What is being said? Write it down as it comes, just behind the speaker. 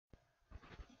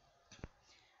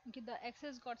Okay, the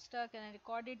access got stuck and I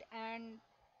recorded, and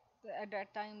at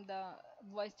that time the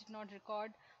voice did not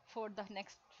record for the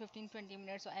next 15-20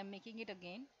 minutes, so I'm making it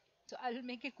again. So I'll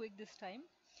make it quick this time.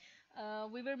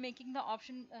 We were making the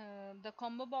option, the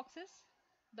combo boxes,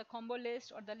 the combo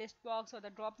list or the list box or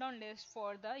the drop down list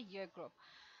for the year group.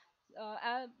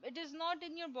 It is not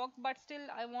in your book, but still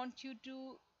I want you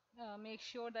to make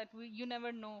sure that you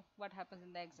never know what happens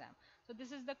in the exam. So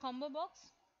this is the combo box.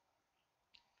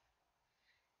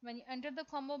 When you enter the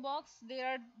combo box, there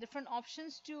are different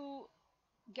options to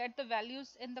get the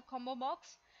values in the combo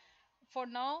box. For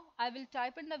now I will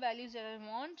type in the values that I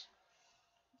want,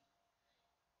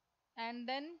 and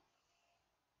then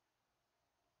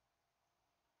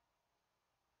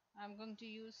I'm going to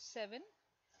use 7,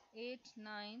 8,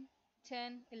 9,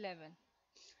 10, 11.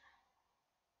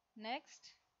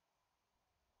 Next,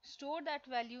 store that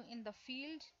value in the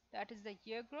field that is the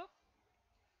year group.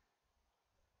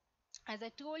 As I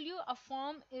told you, a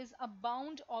form is a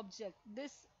bound object.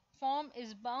 This form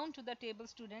is bound to the table,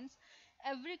 students.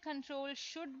 Every control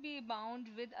should be bound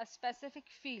with a specific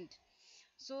field.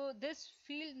 So this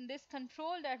field, this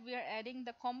control that we are adding,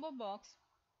 the combo box,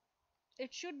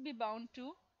 it should be bound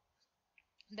to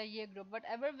the year group.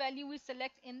 Whatever value we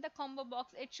select in the combo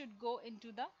box, it should go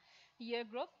into the year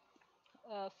group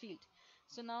field.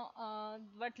 So now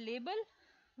what label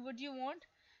would you want?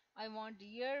 I want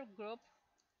year group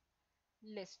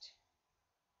list.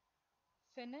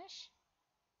 Finish.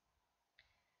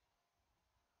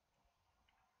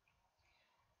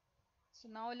 So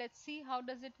now let's see how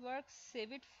does it work.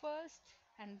 Save it first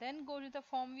and then go to the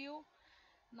form view.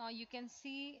 Now you can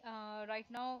see right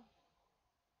now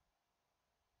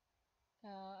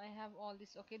I have all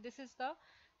this. Okay, this is the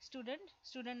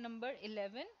student number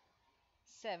 11,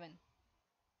 7.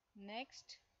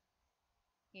 Next,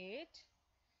 8.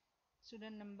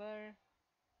 Student number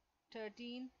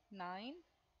 13, 9.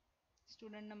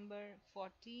 Student number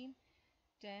 14,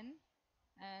 10,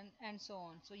 and so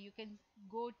on. So you can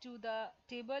go to the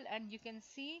table and you can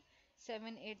see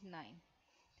 7, 8, 9,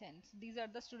 10. So these are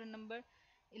the student number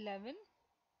 11,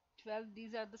 12.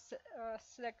 These are the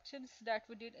selections that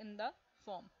we did in the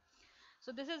form.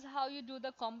 So this is how you do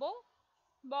the combo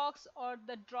box or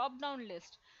the drop down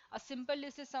list. A simple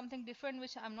list is something different,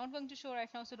 which I'm not going to show right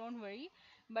now, so don't worry,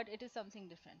 but it is something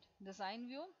different. Design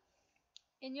view.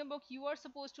 In your book you are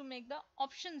supposed to make the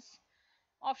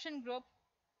option group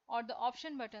or the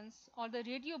option buttons or the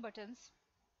radio buttons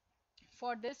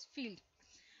for this field.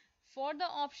 For the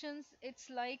options, it's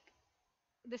like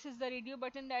this is the radio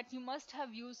button that you must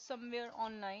have used somewhere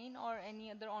online or any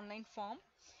other online form.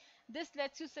 This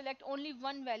lets you select only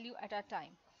one value at a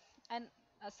time. And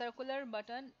a circular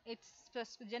button, it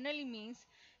generally means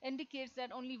indicates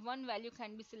that only one value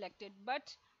can be selected.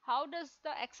 But how does the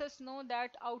access know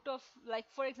that out of, like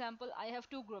for example, I have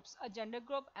two groups, a gender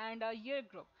group and a year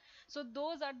group. So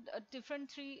those are different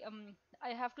three, I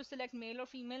have to select male or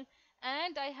female,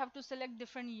 and I have to select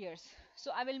different years.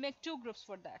 So I will make two groups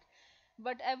for that.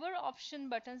 Whatever option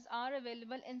buttons are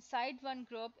available inside one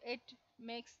group, it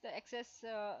makes the access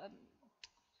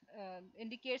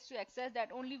indicates to access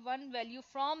that only one value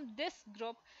from this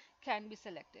group can be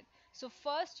selected. So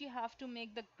first you have to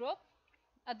make the group,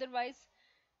 otherwise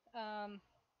um,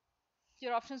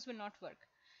 your options will not work.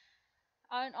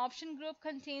 An option group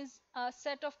contains a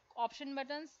set of option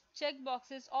buttons, check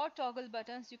boxes or toggle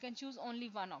buttons. You can choose only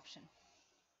one option.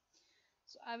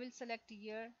 So I will select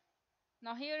year.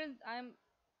 Now here I am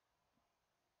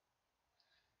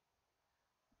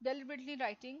deliberately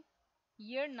writing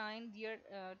year 9, year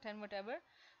 10, whatever.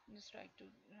 Just try to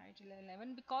write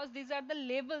 11 because these are the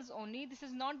labels only. This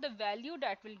is not the value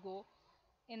that will go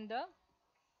in the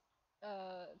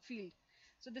field.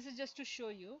 So this is just to show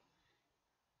you.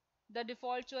 The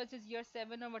default choice is year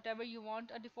 7 or whatever you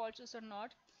want a default choice or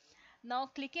not. Now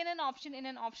click in an option in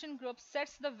an option group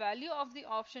sets the value of the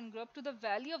option group to the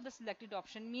value of the selected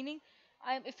option, meaning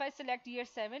if I select year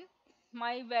 7,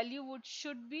 my value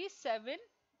should be 7,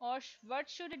 or what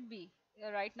should it be?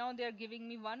 Right now they are giving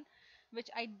me 1, which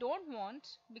I don't want,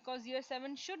 because year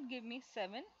 7 should give me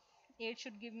 7, 8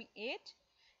 should give me 8,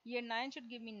 year 9 should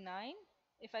give me 9.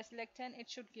 If I select 10, it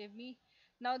should give me.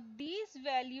 Now these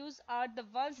values are the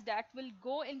ones that will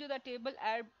go into the table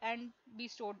and be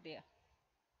stored there.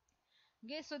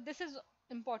 Okay, so this is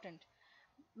important.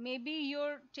 Maybe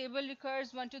your table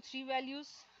requires 1 to 3 values.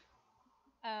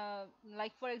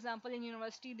 Like for example, in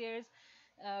university there's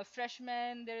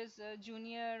freshman, there's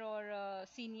junior or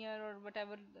senior or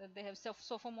whatever they have,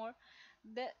 sophomore.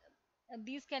 The,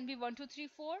 these can be 1 2 3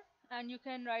 4, and you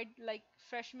can write like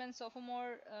freshman,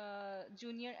 sophomore,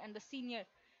 junior and the senior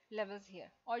levels here,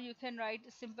 or you can write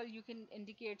simple, you can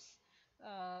indicate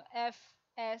F,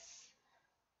 S,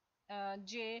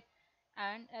 J,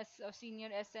 and S, senior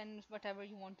S, and whatever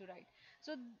you want to write.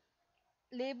 So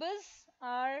labels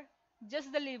are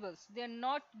just the labels, they are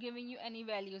not giving you any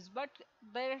values, but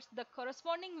there's the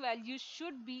corresponding values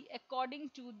should be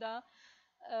according to the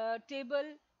table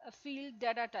field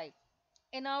data type.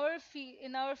 In our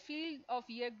field of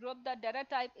year group, the data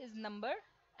type is number,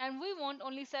 and we want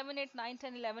only 7, 8, 9,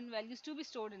 10, 11 values to be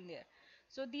stored in there.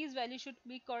 So these values should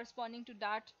be corresponding to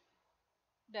that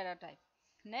data type.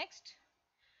 Next,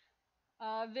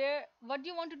 where what do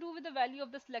you want to do with the value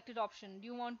of the selected option? Do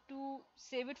you want to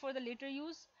save it for the later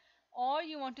use, or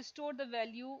you want to store the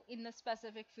value in a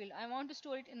specific field? I want to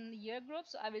store it in the year group,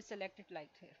 so I will select it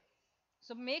like here.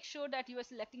 So make sure that you are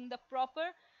selecting the proper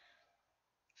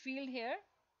field here.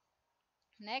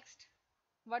 Next,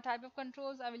 what type of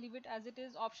controls? I will leave it as it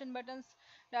is. Option buttons,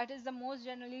 that is the most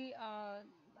generally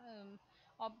um,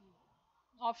 op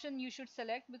option you should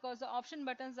select, because the option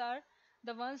buttons are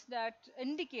the ones that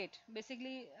indicate,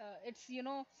 basically it's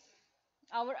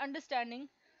our understanding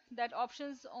that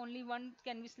options only one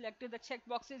can be selected. The check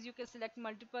boxes you can select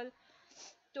multiple.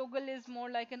 Toggle is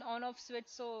more like an on off switch,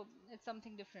 so it's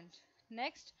something different.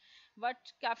 Next, what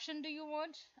caption do you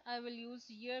want? I will use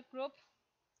year group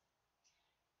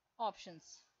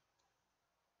options.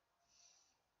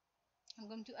 I'm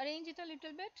going to arrange it a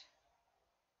little bit.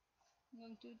 I'm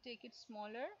going to take it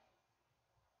smaller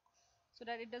so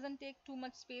that it doesn't take too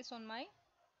much space on my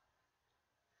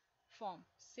form.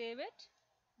 Save it,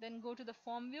 then go to the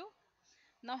form view.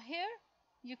 Now here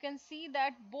you can see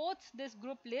that both this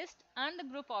group list and the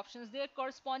group options, they are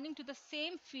corresponding to the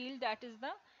same field, that is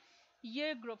the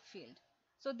year group field.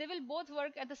 So they will both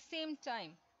work at the same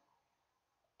time.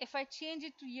 If I change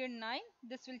it to year 9,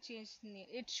 this will change,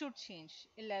 it should change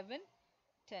 11,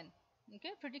 10. Okay,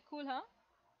 pretty cool, huh?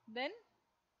 Then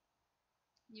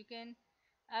you can,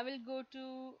 I will go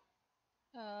to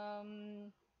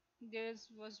there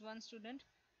was one student,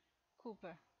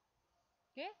 Cooper.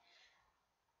 Okay,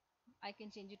 I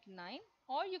can change it to 9,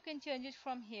 or you can change it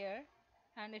from here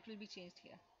and it will be changed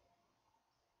here.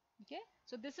 Okay,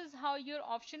 so this is how your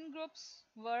option groups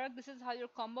work, this is how your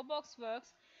combo box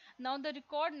works. Now the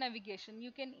record navigation,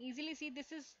 you can easily see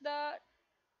this is the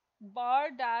bar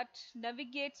that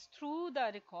navigates through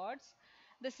the records.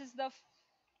 This is the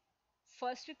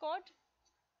first record,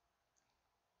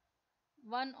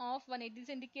 1 of 180. This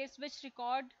indicates which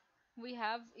record we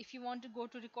have. If you want to go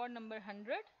to record number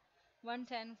 100,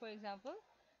 110 for example,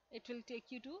 it will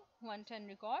take you to 110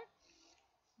 record.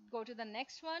 Go to the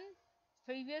next one,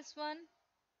 previous one,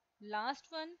 last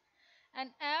one,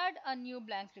 and add a new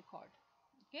blank record.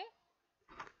 Okay,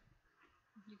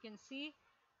 you can see,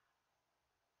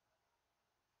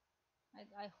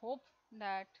 I hope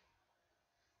that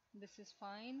this is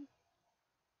fine.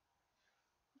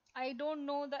 I don't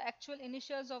know the actual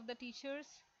initials of the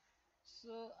teachers,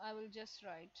 so I will just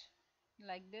write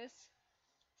like this.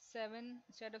 7,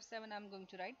 instead of 7 I'm going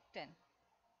to write 10.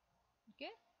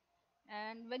 Okay,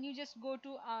 and when you just go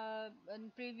to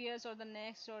previous or the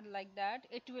next or like that,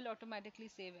 it will automatically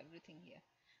save everything here.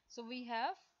 So we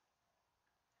have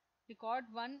record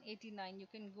 189. You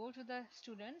can go to the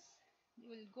students, you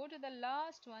will go to the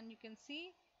last one, you can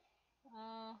see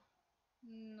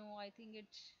no, I think it,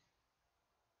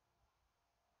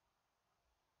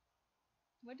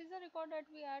 what is the record that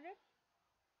we added?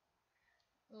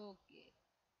 Okay,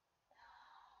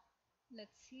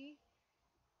 let's see.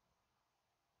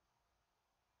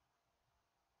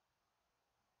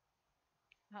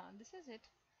 This is it,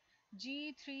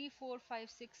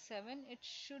 G34567. It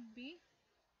should be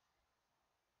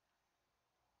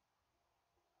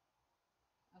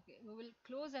okay. We will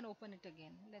close and open it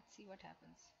again. Let's see what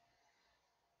happens.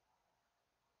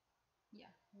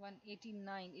 Yeah,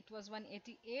 189. It was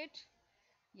 188.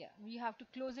 Yeah, we have to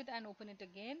close it and open it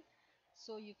again.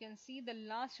 So you can see the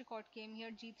last record came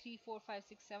here,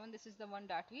 G34567. This is the one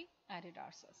that we added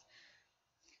ourselves.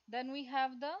 Then we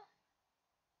have the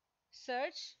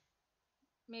search.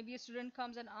 Maybe a student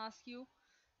comes and asks you,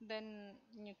 then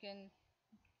you can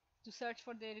to search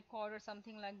for their record or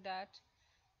something like that.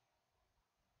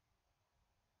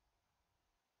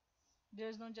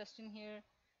 There's no Justin here.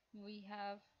 We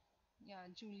have, yeah,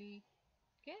 Julie.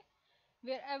 Okay,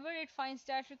 wherever it finds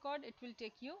that record, it will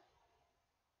take you,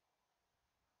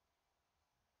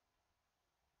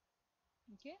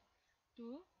 okay,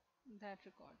 to that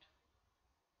record.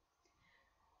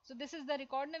 So this is the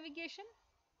record navigation,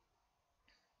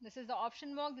 this is the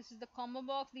option box, this is the combo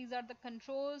box, these are the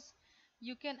controls.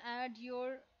 You can add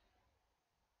your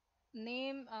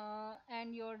name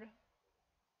and your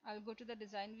I'll go to the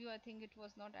design view. I think it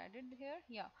was not added here.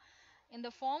 Yeah. In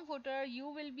the form footer, you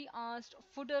will be asked,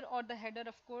 footer or the header,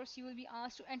 of course, you will be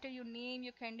asked to enter your name,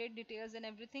 your candidate details, and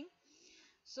everything.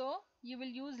 So you will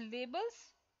use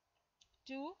labels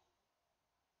to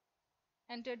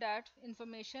enter that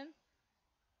information,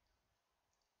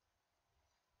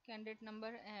 candidate number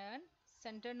and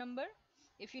center number.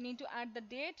 If you need to add the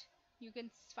date, you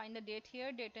can find the date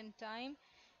here, date and time.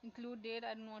 Include date,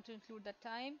 I don't want to include the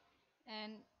time,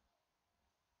 and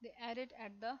they add it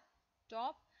at the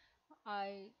top.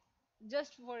 I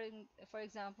just for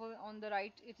example, on the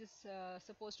right, it is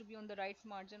supposed to be on the right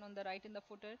margin, on the right in the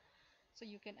footer, so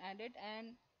you can add it.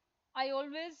 And I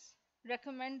always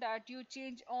recommend that you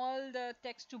change all the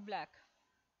text to black,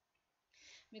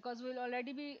 because we'll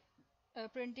already be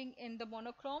printing in the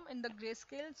monochrome, in the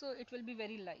grayscale, so it will be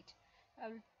very light.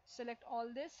 I'll select all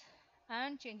this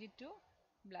and change it to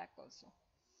black also.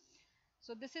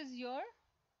 So this is your,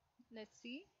 let's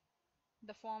see,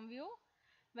 the form view.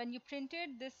 When you print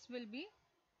it, this will be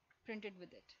printed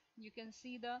with it. You can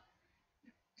see the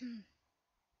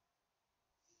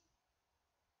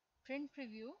print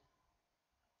preview.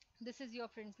 This is your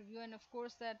print preview, and of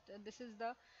course that this is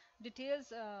the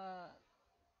details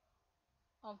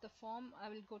of the form. I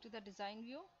will go to the design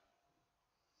view,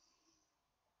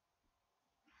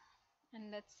 and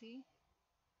let's see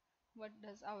what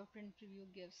does our print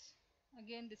preview gives.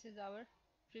 Again, this is our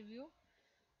preview.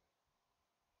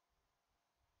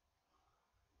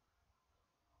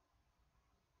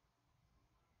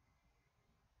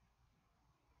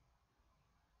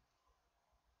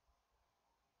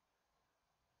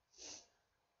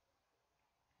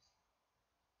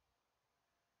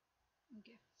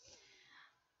 Okay,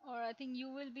 or I think you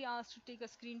will be asked to take a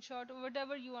screenshot, or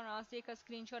whatever you are asked, take a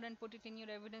screenshot and put it in your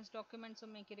evidence document, so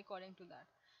make it according to that.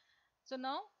 So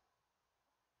now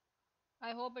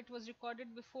I hope it was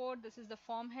recorded before. This is the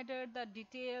form header, the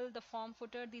detail, the form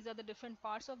footer. These are the different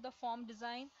parts of the form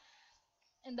design.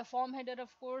 In the form header,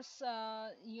 of course,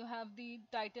 you have the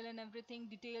title and everything.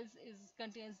 Details is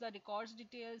contains the records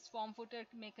details. Form footer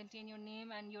may contain your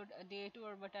name and your date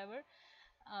or whatever.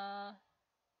 Uh,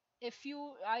 if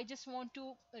you, I just want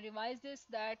to revise this,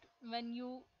 that when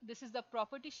you, this is the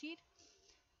property sheet,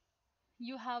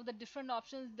 you have the different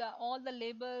options, the all the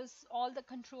labels, all the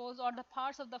controls, or the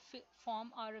parts of the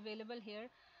form are available here.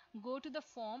 Go to the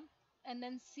form and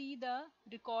then see the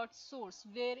record source.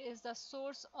 Where is the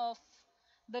source of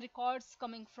the records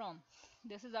coming from?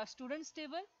 This is our students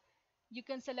table. You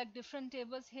can select different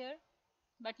tables here,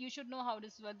 but you should know how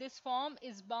this works. This form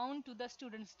is bound to the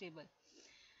students table.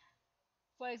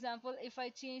 For example, if I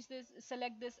change this,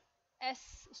 select this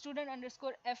s student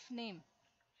underscore f name,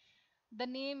 the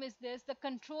name is this, the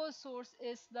control source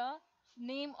is the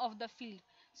name of the field.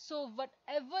 So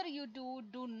whatever you do,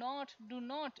 do not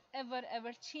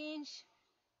ever change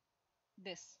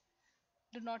this.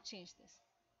 Do not change this.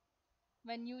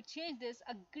 When you change this,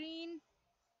 a green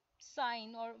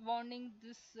sign or warning,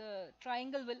 this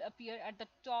triangle will appear at the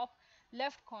top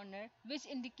left corner, which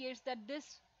indicates that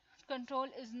this control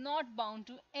is not bound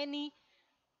to any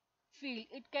field.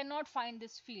 It cannot find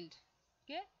this field.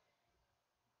 Okay,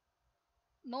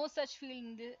 no such field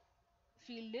in the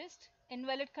field list.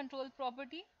 Invalid control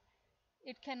property,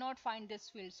 it cannot find this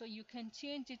field, so you can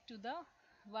change it to the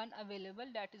one available,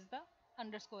 that is the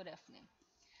underscore f name.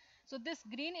 So this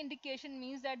green indication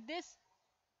means that this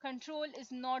control is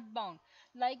not bound.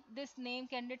 Like this name,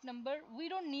 candidate number, we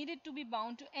don't need it to be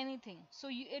bound to anything, so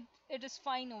it is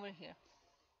fine over here.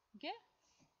 Okay,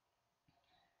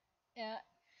 uh,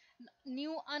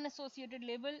 new unassociated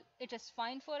label, it is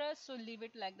fine for us, so leave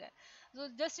it like that. So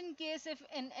just in case, if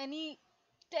in any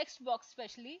text box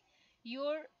especially,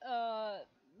 your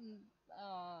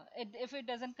if it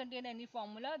doesn't contain any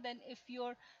formula, then if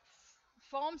your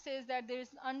form says that there is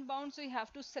unbound, so you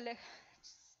have to select,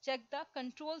 check the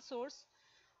control source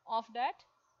of that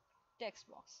text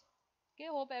box. Okay,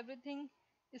 hope everything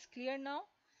is clear now.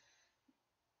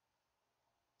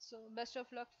 So best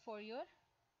of luck for your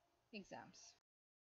exams.